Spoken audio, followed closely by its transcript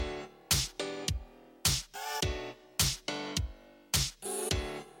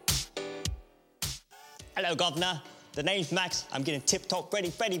Hello, Governor. The name's Max. I'm getting tip-top ready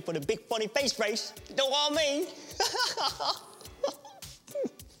for the big funny face race. You know what I mean?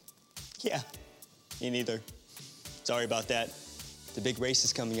 Yeah, me neither. Sorry about that. The big race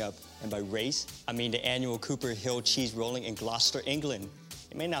is coming up. And by race, I mean the annual Cooper Hill Cheese Rolling in Gloucester, England.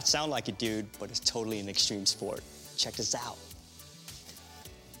 It may not sound like it, dude, but it's totally an extreme sport. Check this out.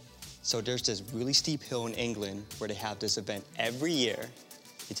 So there's this really steep hill in England where they have this event every year.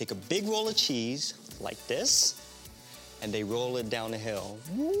 They take a big roll of cheese, like this, and they roll it down the hill.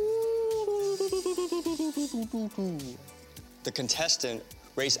 The contestant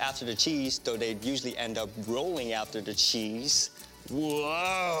race after the cheese, though they'd usually end up rolling after the cheese.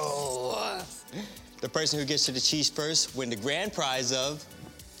 Whoa! The person who gets to the cheese first win the grand prize of,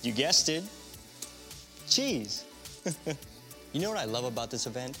 you guessed it, cheese. You know what I love about this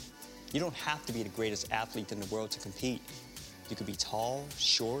event? You don't have to be the greatest athlete in the world to compete. You could be tall,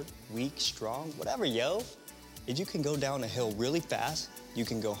 short, weak, strong, whatever, yo. If you can go down a hill really fast, you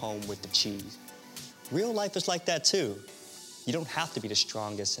can go home with the cheese. Real life is like that too. You don't have to be the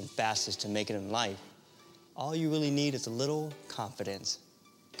strongest and fastest to make it in life. All you really need is a little confidence.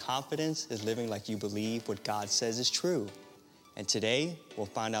 Confidence is living like you believe what God says is true. And today, we'll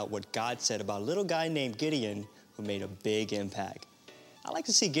find out what God said about a little guy named Gideon who made a big impact. I like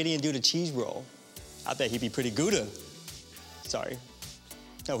to see Gideon do the cheese roll. I bet he'd be pretty good. Sorry,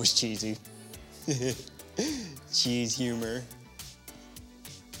 that was cheesy. Cheese humor.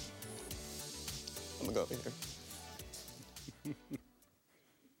 I'm gonna go over here.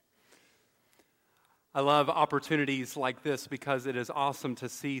 I love opportunities like this because it is awesome to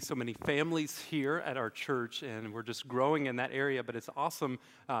see so many families here at our church, and we're just growing in that area. But it's awesome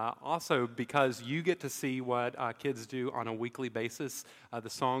also because you get to see what kids do on a weekly basis, the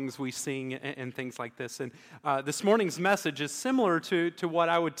songs we sing and things like this. And this morning's message is similar to what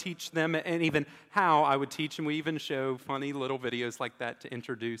I would teach them and even how I would teach, and we even show funny little videos like that to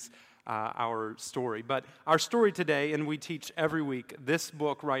introduce our story. But our story today, and we teach every week, this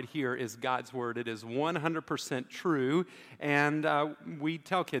book right here is God's Word. It is 100% true, and we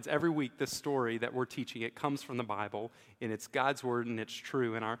tell kids every week this story that we're teaching. It comes from the Bible, and it's God's Word, and it's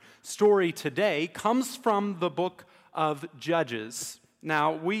true. And our story today comes from the book of Judges.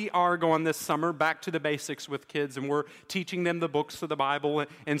 Now, we are going this summer back to the basics with kids, and we're teaching them the books of the Bible.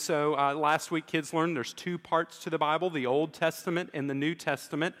 And so last week, kids learned there's two parts to the Bible, the Old Testament and the New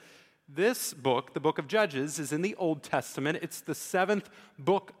Testament. This book, the book of Judges, is in the Old Testament. It's the 7th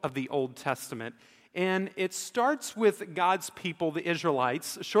book of the Old Testament. And it starts with God's people, the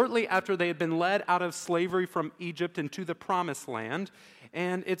Israelites, shortly after they had been led out of slavery from Egypt into the Promised Land.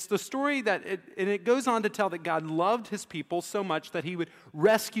 And it's the story that, it goes on to tell that God loved his people so much that he would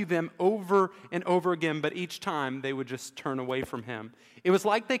rescue them over and over again, but each time they would just turn away from him. It was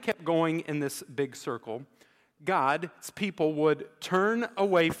like they kept going in this big circle. God's people would turn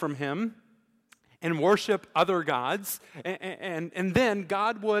away from him and worship other gods, and then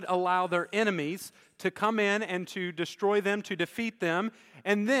God would allow their enemies to come in and to destroy them, to defeat them.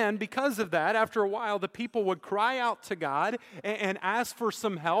 And then, because of that, after a while, the people would cry out to God and ask for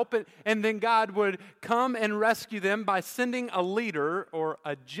some help, and then God would come and rescue them by sending a leader or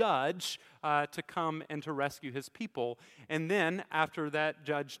a judge to come and to rescue his people. And then, after that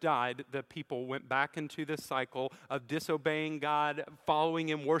judge died, the people went back into this cycle of disobeying God, following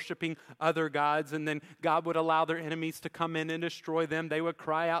and worshiping other gods, and then God would allow their enemies to come in and destroy them. They would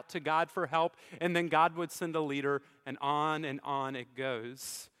cry out to God for help, and then God would send a leader, and on it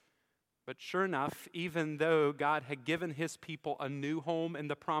goes. But sure enough, even though God had given his people a new home in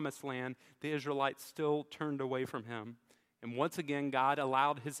the Promised Land, the Israelites still turned away from him. And once again, God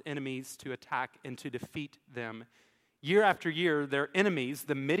allowed his enemies to attack and to defeat them. Year after year, their enemies,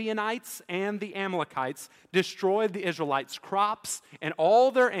 the Midianites and the Amalekites, destroyed the Israelites' crops and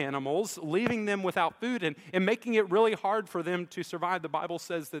all their animals, leaving them without food and making it really hard for them to survive. The Bible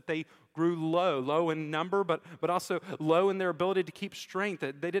says that they grew low in number, but also low in their ability to keep strength,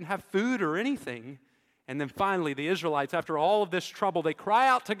 that they didn't have food or anything. And then finally, the Israelites, after all of this trouble, they cry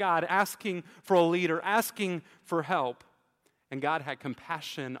out to God, asking for a leader, asking for help. And God had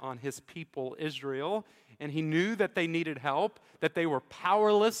compassion on his people, Israel, and he knew that they needed help, that they were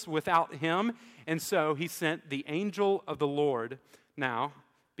powerless without him, and so he sent the angel of the Lord. Now,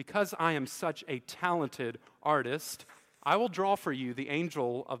 because I am such a talented artist, I will draw for you the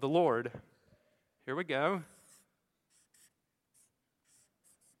angel of the Lord. Here we go.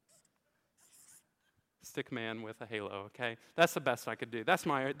 Stick man with a halo, okay? That's the best I could do. That's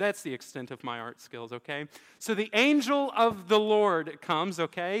the extent of my art skills, okay? So the angel of the Lord comes,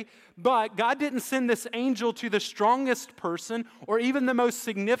 okay? But God didn't send this angel to the strongest person or even the most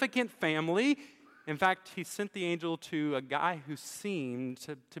significant family. In fact, he sent the angel to a guy who seemed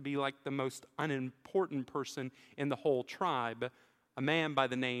to be like the most unimportant person in the whole tribe, a man by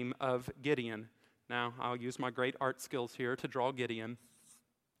the name of Gideon. Now, I'll use my great art skills here to draw Gideon.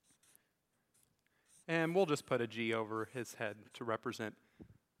 And we'll just put a G over his head to represent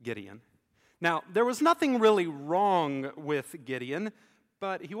Gideon. Now, there was nothing really wrong with Gideon,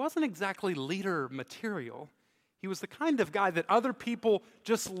 but he wasn't exactly leader material. He was the kind of guy that other people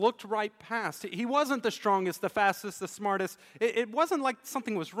just looked right past. He wasn't the strongest, the fastest, the smartest. It wasn't like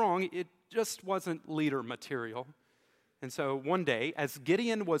something was wrong. It just wasn't leader material. And so one day, as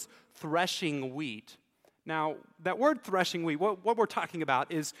Gideon was threshing wheat, now, that word threshing wheat, what we're talking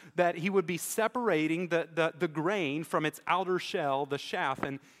about is that he would be separating the grain from its outer shell, the chaff.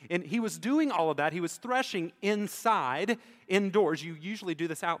 And he was doing all of that. He was threshing indoors. You usually do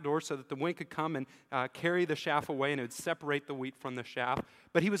this outdoors so that the wind could come and carry the chaff away and it would separate the wheat from the chaff.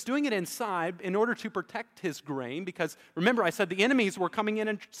 But he was doing it inside in order to protect his grain because, remember, I said the enemies were coming in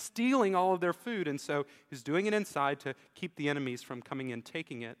and stealing all of their food. And so he's doing it inside to keep the enemies from coming in and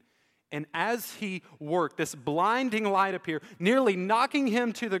taking it. And as he worked, this blinding light appeared, nearly knocking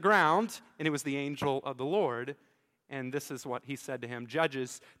him to the ground, and it was the angel of the Lord. And this is what he said to him.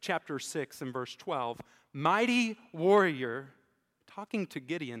 Judges chapter 6 and verse 12. Mighty warrior, talking to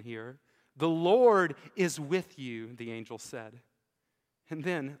Gideon here, the Lord is with you, the angel said. And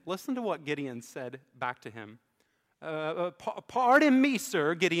then listen to what Gideon said back to him. Pardon me,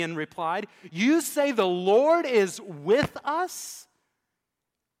 sir, Gideon replied. You say the Lord is with us?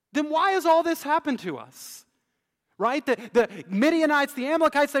 Then why has all this happened to us? Right? The Midianites, the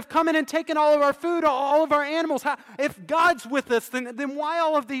Amalekites, they've come in and taken all of our food, all of our animals. If God's with us, then why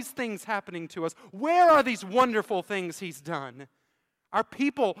all of these things happening to us? Where are these wonderful things he's done? Our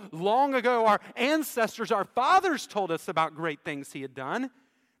people long ago, our ancestors, our fathers told us about great things he had done.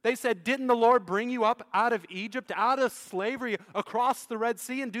 They said, didn't the Lord bring you up out of Egypt, out of slavery, across the Red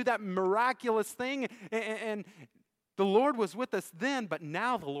Sea and do that miraculous thing? And the Lord was with us then, but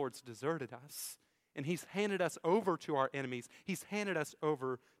now the Lord's deserted us. And he's handed us over to our enemies. He's handed us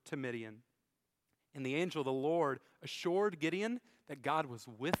over to Midian. And the angel of the Lord assured Gideon that God was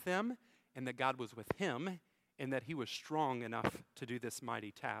with them and that God was with him and that he was strong enough to do this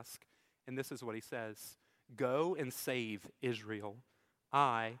mighty task. And this is what he says, go and save Israel.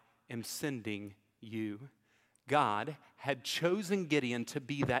 I am sending you. God had chosen Gideon to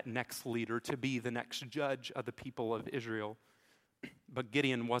be that next leader, to be the next judge of the people of Israel. But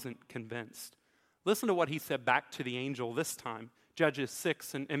Gideon wasn't convinced. Listen to what he said back to the angel this time. Judges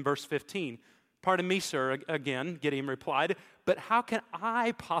 6 and verse 15. Pardon me, sir, again, Gideon replied, but how can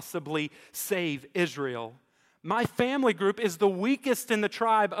I possibly save Israel? My family group is the weakest in the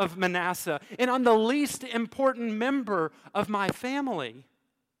tribe of Manasseh, and I'm the least important member of my family.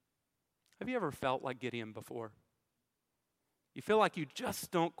 Have you ever felt like Gideon before? You feel like you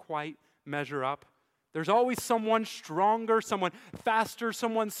just don't quite measure up. There's always someone stronger, someone faster,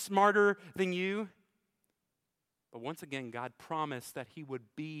 someone smarter than you. But once again, God promised that he would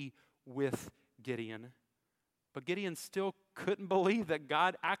be with Gideon. But Gideon still couldn't believe that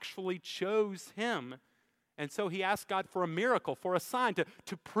God actually chose him. And so he asked God for a miracle, for a sign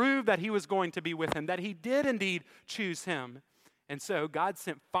to prove that he was going to be with him, that he did indeed choose him. And so God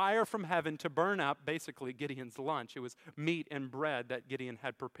sent fire from heaven to burn up basically Gideon's lunch. It was meat and bread that Gideon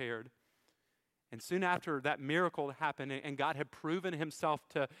had prepared. And soon after that miracle happened and God had proven himself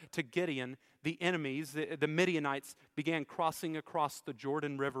to Gideon, the enemies, the Midianites, began crossing across the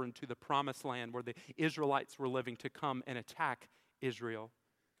Jordan River into the promised land where the Israelites were living to come and attack Israel.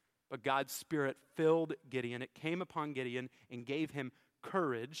 But God's Spirit filled Gideon. It came upon Gideon and gave him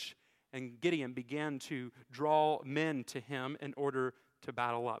courage. And Gideon began to draw men to him in order to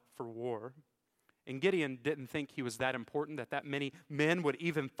battle up for war. And Gideon didn't think he was that important, that many men would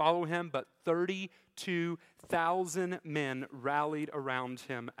even follow him, but 32,000 men rallied around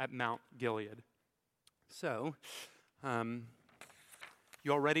him at Mount Gilead. So,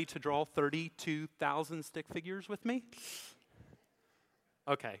 you all ready to draw 32,000 stick figures with me?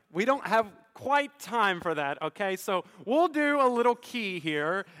 Okay, we don't have quite time for that, okay? So we'll do a little key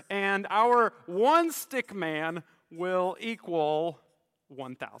here, and our one stick man will equal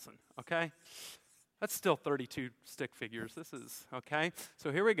 1,000, okay? That's still 32 stick figures. This is, okay?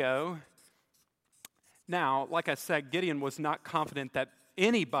 So here we go. Now, like I said, Gideon was not confident that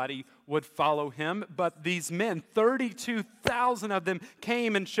anybody would follow him, but these men, 32,000 of them,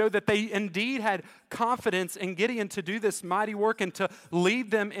 came and showed that they indeed had confidence in Gideon to do this mighty work and to lead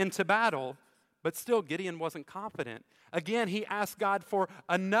them into battle. But still, Gideon wasn't confident. Again, he asked God for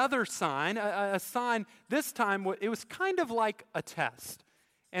another sign, a sign. This time, it was kind of like a test.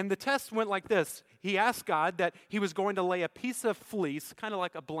 And the test went like this. he asked God that he was going to lay a piece of fleece, kind of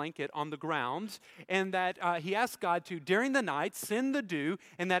like a blanket, on the ground, and that he asked God to, during the night, send the dew,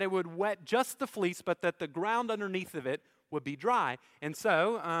 and that it would wet just the fleece, but that the ground underneath of it would be dry. And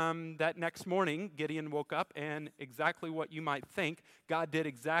so that next morning, Gideon woke up, and exactly what you might think, God did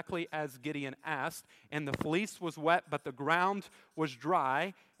exactly as Gideon asked, and the fleece was wet, but the ground was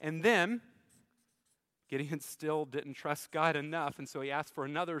dry. And then Gideon still didn't trust God enough, and so he asked for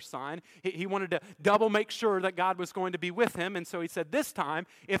another sign. He wanted to double make sure that God was going to be with him, and so he said, this time,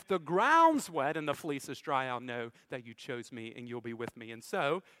 if the ground's wet and the fleece is dry, I'll know that you chose me and you'll be with me. And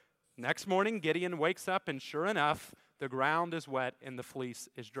so next morning, Gideon wakes up, and sure enough, the ground is wet and the fleece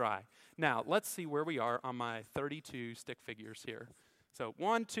is dry. Now, let's see where we are on my 32 stick figures here. So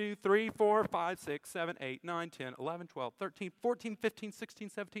 1, 2, 3, 4, 5, 6, 7, 8, 9, 10, 11, 12, 13, 14, 15, 16,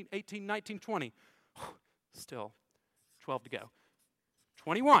 17, 18, 19, 20. Still 12 to go.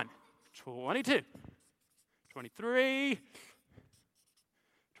 21, 22, 23,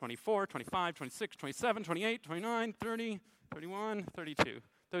 24, 25, 26, 27, 28, 29, 30, 31, 32.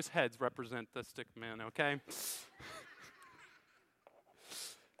 Those heads represent the stick men, okay?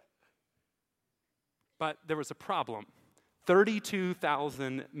 But there was a problem.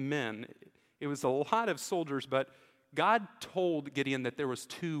 32,000 men. It was a lot of soldiers, but God told Gideon that there was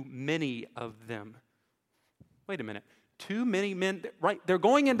too many of them. Wait a minute. Too many men, right? They're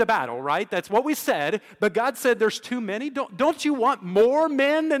going into battle, right? That's what we said. But God said there's too many. Don't you want more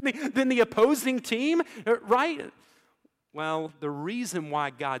men than the opposing team, right? Well, the reason why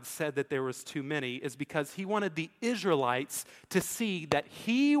God said that there was too many is because he wanted the Israelites to see that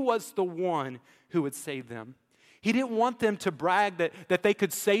he was the one who would save them. He didn't want them to brag that they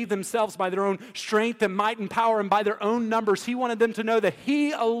could save themselves by their own strength and might and power and by their own numbers. He wanted them to know that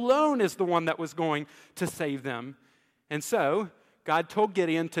he alone is the one that was going to save them. And so God told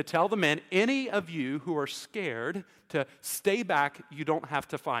Gideon to tell the men, any of you who are scared to stay back, you don't have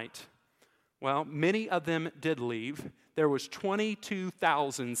to fight. Well, many of them did leave. There was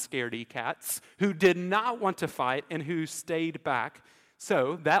 22,000 scaredy cats who did not want to fight and who stayed back.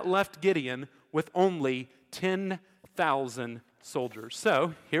 So that left Gideon with only 10,000 soldiers.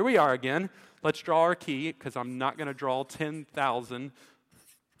 So here we are again. Let's draw our key, because I'm not going to draw 10,000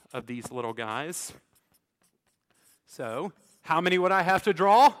 of these little guys. So how many would I have to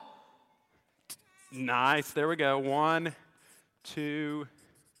draw? Nice. There we go. 1, 2,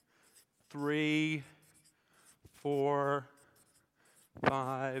 3, 4,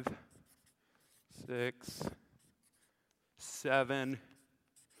 5, 6, 7,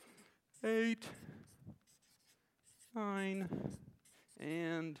 8, 9,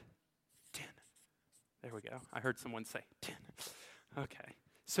 and 10. There we go. I heard someone say 10. Okay.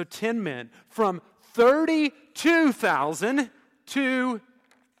 So 10 men from 32,000 to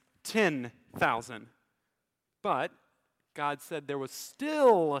 10,000. But God said there was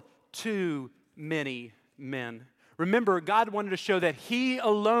still too many men. Remember, God wanted to show that he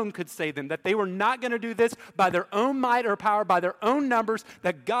alone could save them, that they were not going to do this by their own might or power, by their own numbers,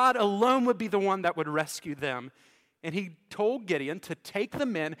 that God alone would be the one that would rescue them. And he told Gideon to take the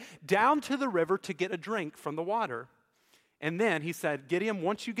men down to the river to get a drink from the water. And then he said, Gideon,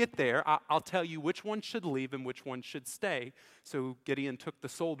 once you get there, I'll tell you which one should leave and which one should stay. So Gideon took the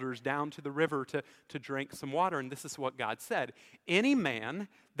soldiers down to the river to drink some water. And this is what God said. Any man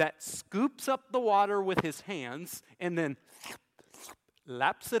that scoops up the water with his hands and then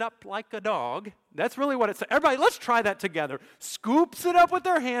laps it up like a dog. That's really what it said. Everybody, let's try that together. Scoops it up with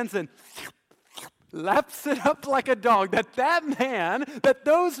their hands and laps it up like a dog. That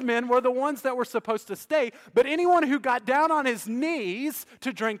those men were the ones that were supposed to stay. But anyone who got down on his knees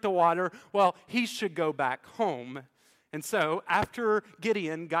to drink the water, well, he should go back home. And so after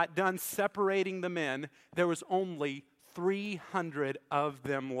Gideon got done separating the men, there was only 300 of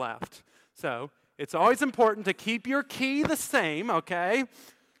them left. So it's always important to keep your key the same, okay?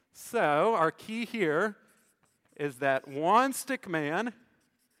 So our key here is that one stick man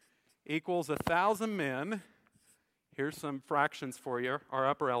equals 1,000 men. Here's some fractions for you, our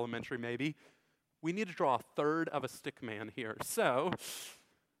upper elementary maybe. We need to draw a third of a stick man here. So,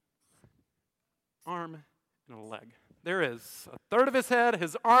 arm and a leg. There is a third of his head,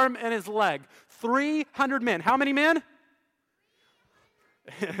 his arm, and his leg. 300 men. How many men?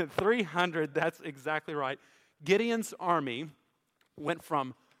 300, that's exactly right. Gideon's army went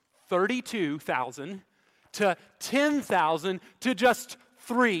from 32,000 to 10,000 to just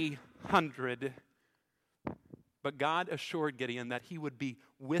 300. But God assured Gideon that he would be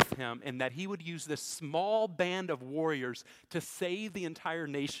with him and that he would use this small band of warriors to save the entire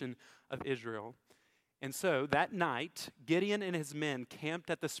nation of Israel. And so that night, Gideon and his men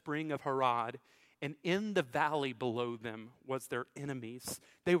camped at the spring of Harod, and in the valley below them was their enemies.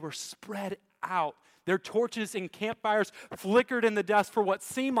 They were spread out. Their torches and campfires flickered in the dust for what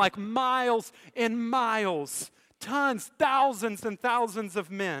seemed like miles and miles. Tons, thousands and thousands of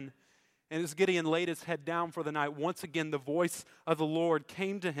men. And as Gideon laid his head down for the night, once again the voice of the Lord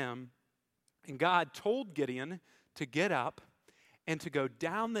came to him. And God told Gideon to get up and to go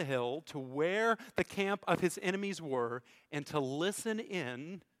down the hill to where the camp of his enemies were and to listen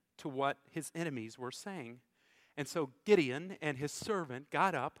in to what his enemies were saying. And so Gideon and his servant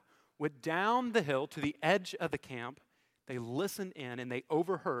got up, went down the hill to the edge of the camp. They listened in and they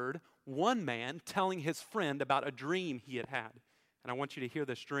overheard one man telling his friend about a dream he had had. And I want you to hear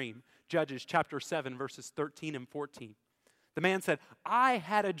this dream. Judges chapter 7, verses 13 and 14. The man said, I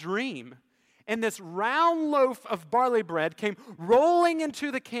had a dream, and this round loaf of barley bread came rolling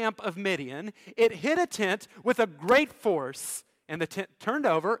into the camp of Midian. It hit a tent with a great force, and the tent turned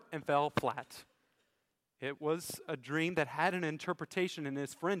over and fell flat. It was a dream that had an interpretation, and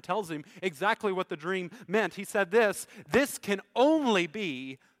his friend tells him exactly what the dream meant. He said this can only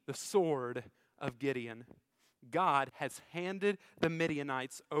be the sword of Gideon. God has handed the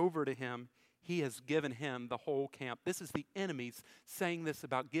Midianites over to him. He has given him the whole camp. This is the enemies saying this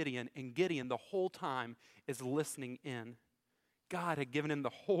about Gideon, and Gideon the whole time is listening in. God had given him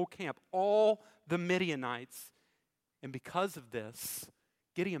the whole camp, all the Midianites. And because of this,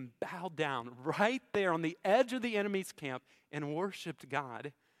 Gideon bowed down right there on the edge of the enemy's camp and worshiped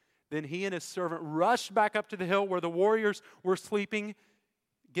God. Then he and his servant rushed back up to the hill where the warriors were sleeping.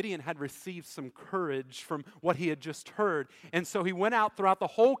 Gideon had received some courage from what he had just heard. And so he went out throughout the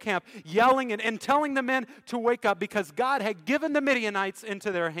whole camp yelling and telling the men to wake up because God had given the Midianites into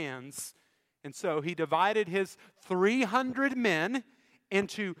their hands. And so he divided his 300 men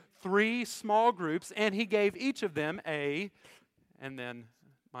into 3 small groups, and he gave each of them and then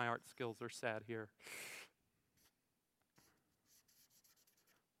my art skills are sad here.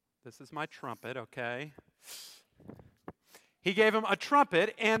 This is my trumpet, okay? He gave them a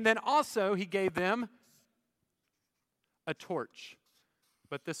trumpet, and then also he gave them a torch.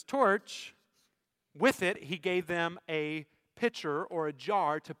 But this torch, with it, he gave them a pitcher or a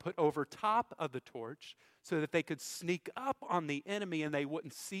jar to put over top of the torch so that they could sneak up on the enemy and they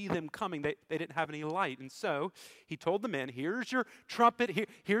wouldn't see them coming. They didn't have any light. And so he told the men, here's your trumpet,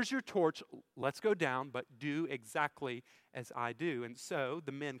 here's your torch. Let's go down, but do exactly as I do. And so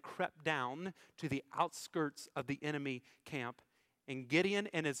the men crept down to the outskirts of the enemy camp. And Gideon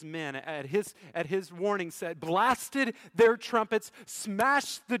and his men, at his warning, blasted their trumpets,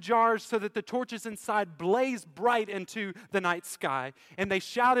 smashed the jars so that the torches inside blazed bright into the night sky. And they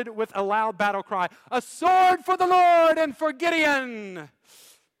shouted with a loud battle cry, "A sword for the Lord and for Gideon!"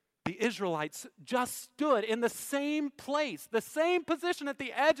 The Israelites just stood in the same place, the same position at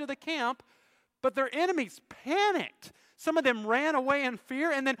the edge of the camp, but their enemies panicked. Some of them ran away in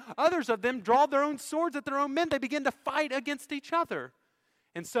fear, and then others of them drawed their own swords at their own men. They began to fight against each other.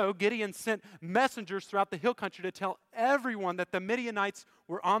 And so Gideon sent messengers throughout the hill country to tell everyone that the Midianites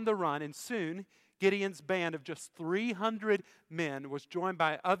were on the run. And soon, Gideon's band of just 300 men was joined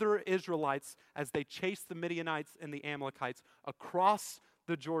by other Israelites as they chased the Midianites and the Amalekites across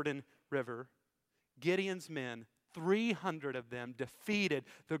the Jordan River. Gideon's men, 300 of them, defeated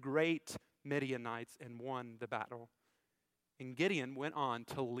the great Midianites and won the battle. And Gideon went on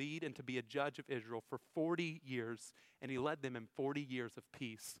to lead and to be a judge of Israel for 40 years, and he led them in 40 years of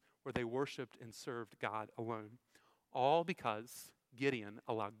peace where they worshiped and served God alone. All because Gideon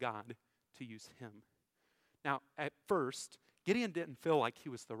allowed God to use him. Now, at first, Gideon didn't feel like he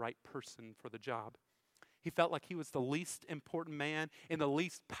was the right person for the job. He felt like he was the least important man in the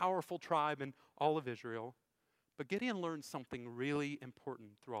least powerful tribe in all of Israel. But Gideon learned something really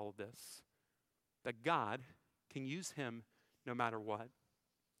important through all of this, that God can use him no matter what.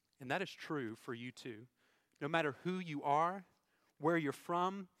 And that is true for you too. No matter who you are, where you're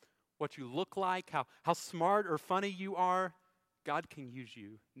from, what you look like, how smart or funny you are, God can use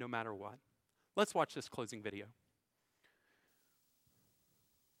you no matter what. Let's watch this closing video.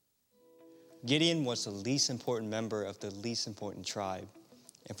 Gideon was the least important member of the least important tribe.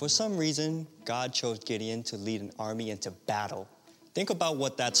 And for some reason, God chose Gideon to lead an army into battle. Think about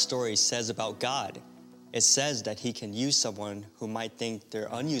what that story says about God. It says that he can use someone who might think they're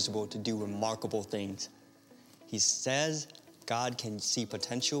unusable to do remarkable things. He says God can see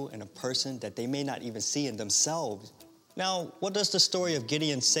potential in a person that they may not even see in themselves. Now, what does the story of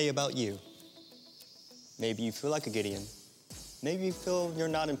Gideon say about you? Maybe you feel like a Gideon. Maybe you feel you're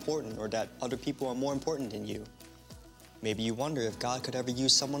not important or that other people are more important than you. Maybe you wonder if God could ever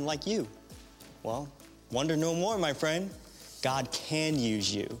use someone like you. Well, wonder no more, my friend. God can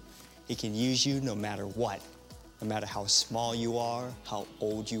use you. He can use you no matter what. No matter how small you are, how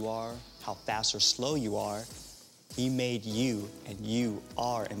old you are, how fast or slow you are, He made you, and you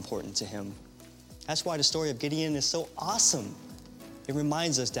are important to Him. That's why the story of Gideon is so awesome. It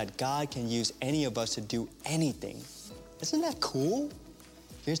reminds us that God can use any of us to do anything. Isn't that cool?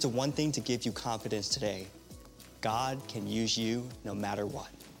 Here's the one thing to give you confidence today. God can use you no matter what.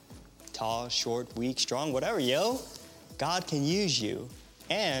 Tall, short, weak, strong, whatever, yo. God can use you,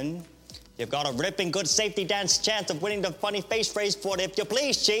 and you've got a ripping good safety dance chance of winning the funny face phrase for it, if you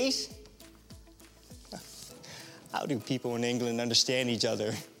please, cheese. How do people in England understand each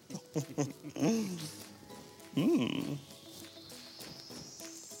other?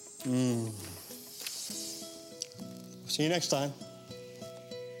 See you next time.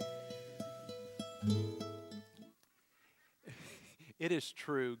 It is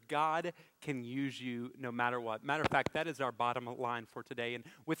true. God can use you no matter what. Matter of fact, that is our bottom line for today. And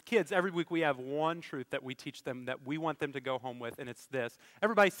with kids, every week we have one truth that we teach them that we want them to go home with, and it's this.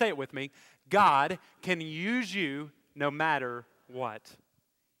 Everybody say it with me. God can use you no matter what.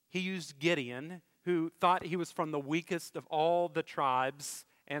 He used Gideon, who thought he was from the weakest of all the tribes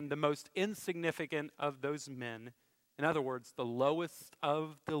and the most insignificant of those men. In other words, the lowest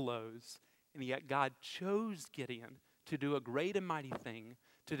of the lows. And yet God chose Gideon to do a great and mighty thing,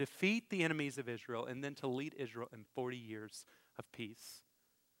 to defeat the enemies of Israel, and then to lead Israel in 40 years of peace.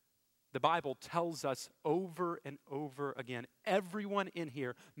 The Bible tells us over and over again, everyone in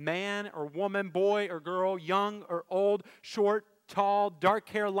here, man or woman, boy or girl, young or old, short, tall, dark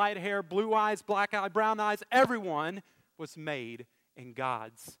hair, light hair, blue eyes, black eyes, brown eyes, everyone was made in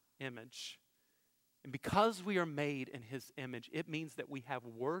God's image. And because we are made in His image, it means that we have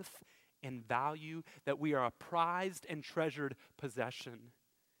worth and value, that we are a prized and treasured possession.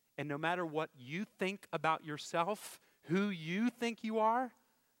 And no matter what you think about yourself, who you think you are,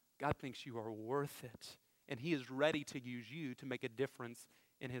 God thinks you are worth it. And He is ready to use you to make a difference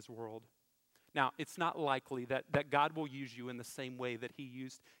in His world. Now, it's not likely that God will use you in the same way that He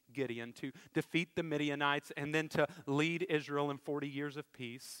used Gideon to defeat the Midianites and then to lead Israel in 40 years of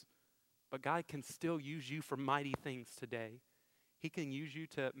peace. But God can still use you for mighty things today. He can use you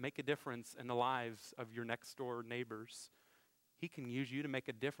to make a difference in the lives of your next door neighbors. He can use you to make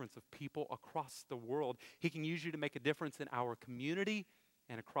a difference of people across the world. He can use you to make a difference in our community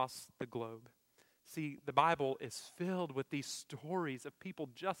and across the globe. See, the Bible is filled with these stories of people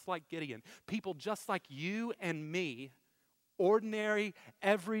just like Gideon, people just like you and me, ordinary,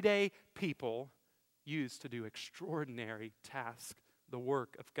 everyday people used to do extraordinary tasks, the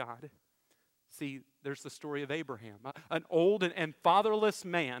work of God. See, there's the story of Abraham, an old and fatherless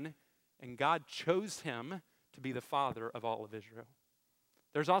man, and God chose him to be the father of all of Israel.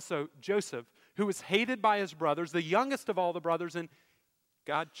 There's also Joseph, who was hated by his brothers, the youngest of all the brothers, and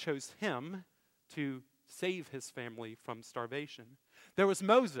God chose him to save his family from starvation. There was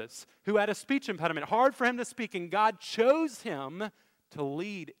Moses, who had a speech impediment, hard for him to speak, and God chose him to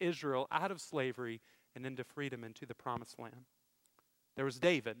lead Israel out of slavery and into freedom into the promised land. There was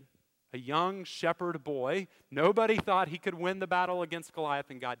David, a young shepherd boy. Nobody thought he could win the battle against Goliath,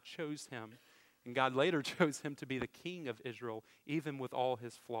 and God chose him. And God later chose him to be the king of Israel, even with all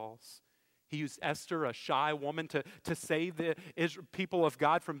his flaws. He used Esther, a shy woman, to save the people of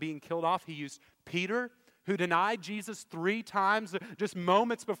God from being killed off. He used Peter, who denied Jesus 3 times just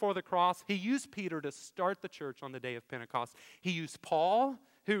moments before the cross. He used Peter to start the church on the day of Pentecost. He used Paul,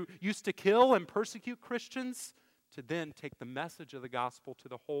 who used to kill and persecute Christians, to then take the message of the gospel to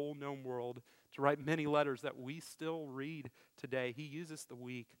the whole known world, to write many letters that we still read today. He uses the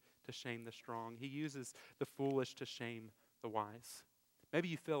weak to shame the strong. He uses the foolish to shame the wise. Maybe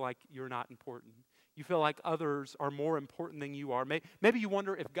you feel like you're not important. You feel like others are more important than you are. Maybe you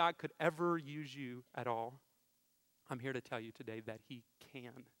wonder if God could ever use you at all. I'm here to tell you today that He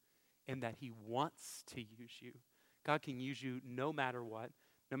can and that He wants to use you. God can use you no matter what,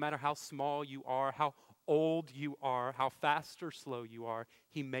 no matter how small you are, how old you are, how fast or slow you are.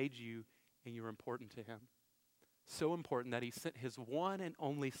 He made you and you're important to Him. So important that He sent His one and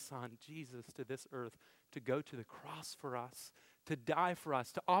only Son, Jesus, to this earth to go to the cross for us, to die for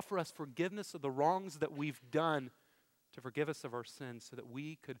us, to offer us forgiveness of the wrongs that we've done, to forgive us of our sins so that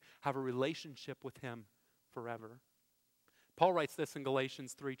we could have a relationship with Him forever. Paul writes this in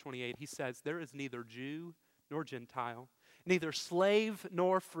Galatians 3:28. He says, "There is neither Jew nor Gentile, neither slave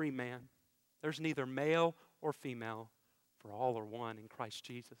nor free man. There's neither male or female, for all are one in Christ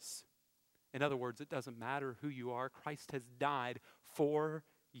Jesus." In other words, it doesn't matter who you are. Christ has died for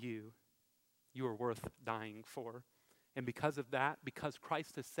you. You are worth dying for. And because of that, because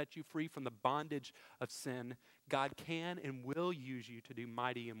Christ has set you free from the bondage of sin, God can and will use you to do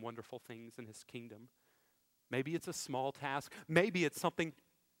mighty and wonderful things in his kingdom. Maybe it's a small task. Maybe it's something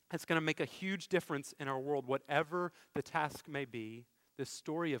that's going to make a huge difference in our world. Whatever the task may be, this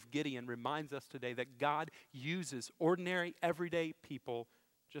story of Gideon reminds us today that God uses ordinary, everyday people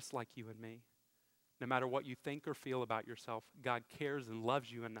just like you and me. No matter what you think or feel about yourself, God cares and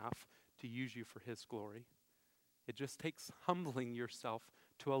loves you enough to use you for his glory. It just takes humbling yourself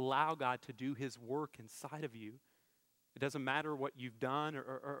to allow God to do his work inside of you. It doesn't matter what you've done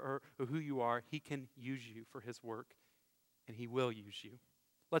or who you are. He can use you for his work, and he will use you.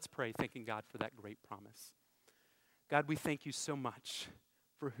 Let's pray, thanking God for that great promise. God, we thank you so much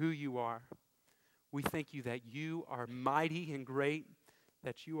for who you are. We thank you that you are mighty and great,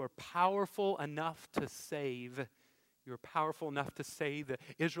 that you are powerful enough to save. You are powerful enough to save the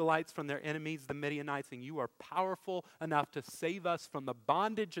Israelites from their enemies, the Midianites, and you are powerful enough to save us from the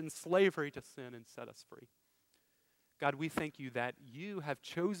bondage and slavery to sin and set us free. God, we thank you that you have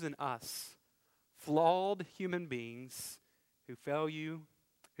chosen us, flawed human beings who fail you,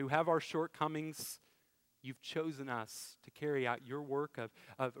 who have our shortcomings. You've chosen us to carry out your work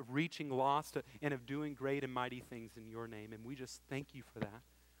of reaching lost and of doing great and mighty things in your name, and we just thank you for that.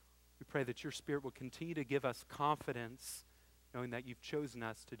 We pray that your Spirit will continue to give us confidence, knowing that you've chosen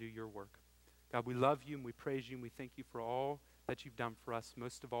us to do your work. God, we love you and we praise you and we thank you for all that you've done for us.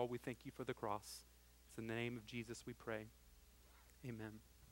 Most of all, we thank you for the cross. It's in the name of Jesus we pray. Amen.